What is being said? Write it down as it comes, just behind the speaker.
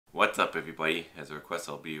What's up, everybody? As a request,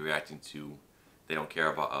 I'll be reacting to They Don't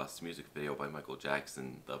Care About Us music video by Michael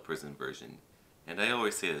Jackson, the prison version. And I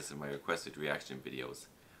always say this in my requested reaction videos.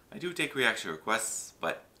 I do take reaction requests,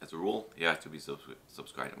 but as a rule, you have to be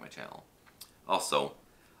subscribed to my channel. Also,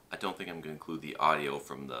 I don't think I'm going to include the audio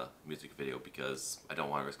from the music video because I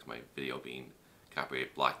don't want to risk my video being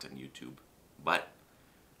copyright blocked on YouTube. But,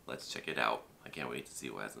 let's check it out. I can't wait to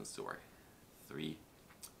see what it has in store. 3,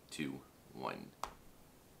 2, 1.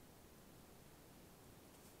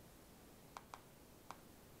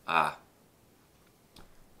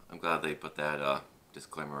 I'm glad they put that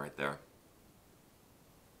disclaimer right there.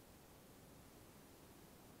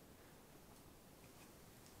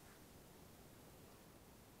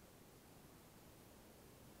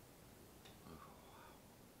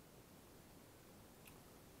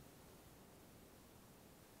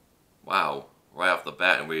 Wow, right off the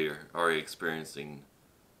bat, and we're already experiencing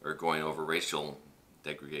or going over racial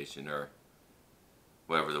degradation, or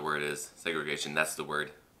whatever the word is. Segregation, that's the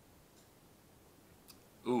word.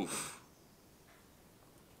 Oof.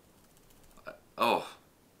 Oh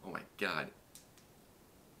my god.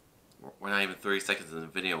 We're not even 30 seconds in the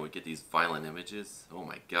video and we get these violent images. Oh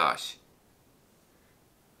my gosh.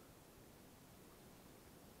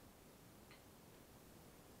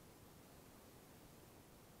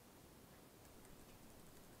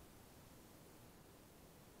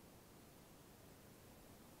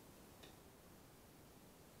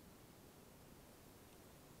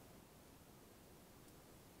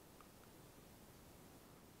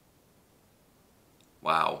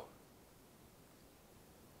 Wow.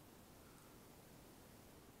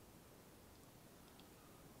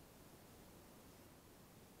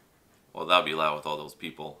 Well, that'd be loud with all those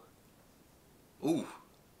people. Ooh.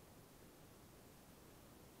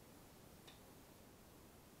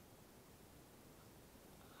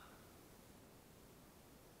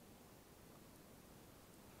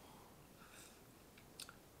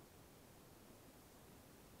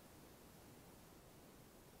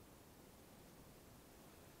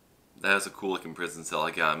 That was a cool looking prison cell, I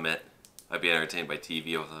gotta admit. I'd be entertained by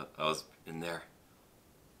TV if I was in there.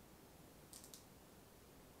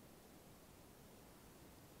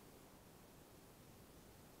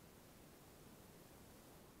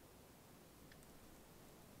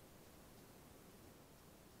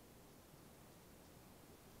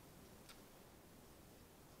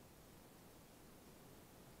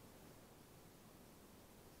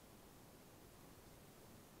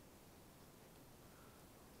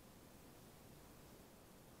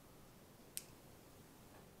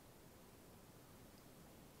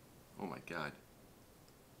 Oh my god.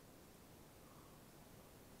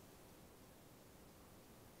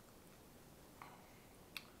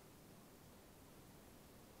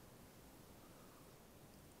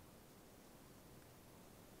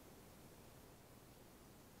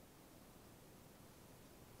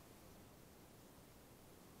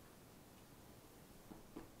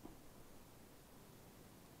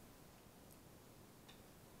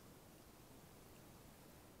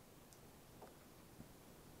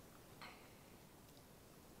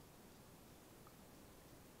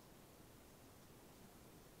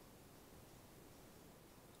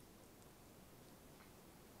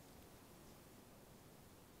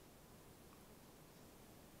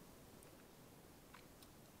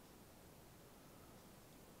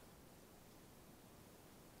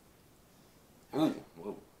 Ooh,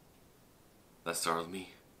 whoa. That startled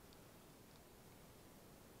me.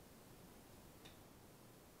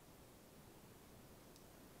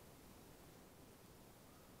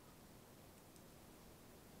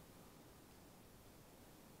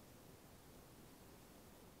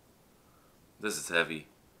 This is heavy.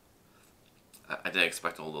 I didn't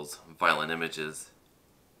expect all those violent images.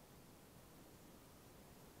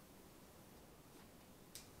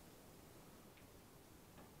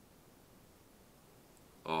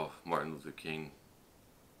 Oh, Martin Luther King.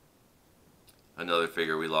 Another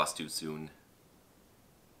figure we lost too soon.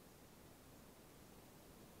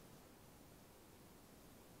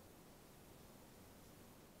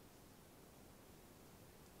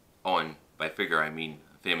 Oh, and by figure I mean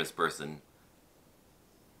a famous person.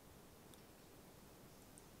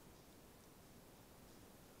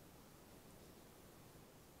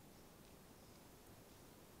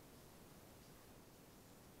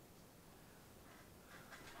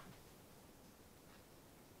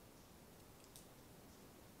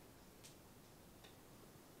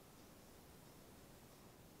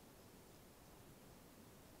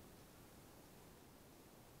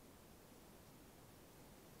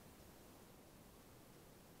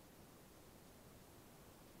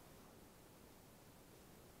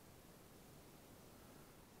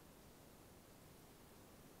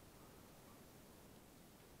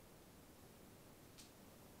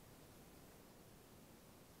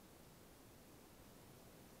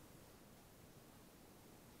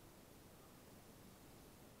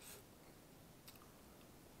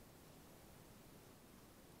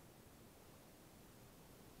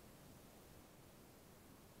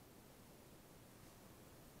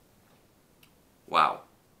 Wow.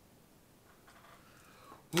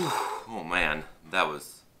 Whew. Oh man,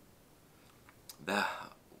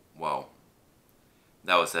 wow.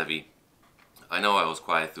 That was heavy. I know I was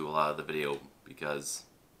quiet through a lot of the video because,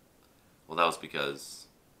 well, that was because,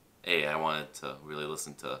 A, I wanted to really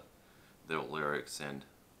listen to the lyrics, and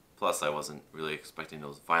plus I wasn't really expecting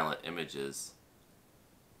those violent images.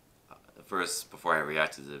 At first, before I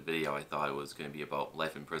reacted to the video, I thought it was going to be about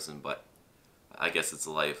life in prison, but I guess it's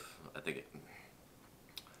a life,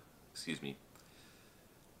 excuse me,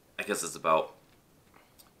 I guess it's about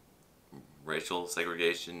racial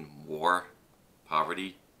segregation, war,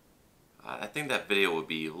 poverty. I think that video would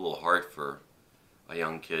be a little hard for a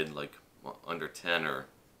young kid like under 10, or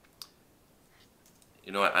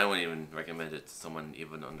you know what, I wouldn't even recommend it to someone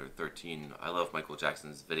even under 13. I love Michael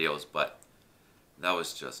Jackson's videos, but that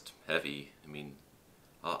was just heavy. I mean,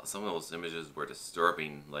 some of those images were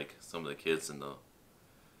disturbing, like some of the kids in the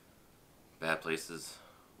bad places.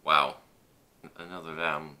 Wow. Another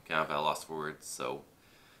that, I'm kind of at a loss for words, so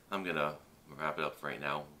I'm gonna wrap it up for right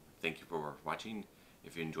now. Thank you for watching.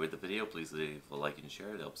 If you enjoyed the video, please leave a like and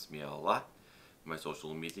share. It helps me out a lot. My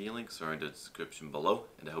social media links are in the description below,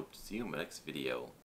 and I hope to see you in my next video.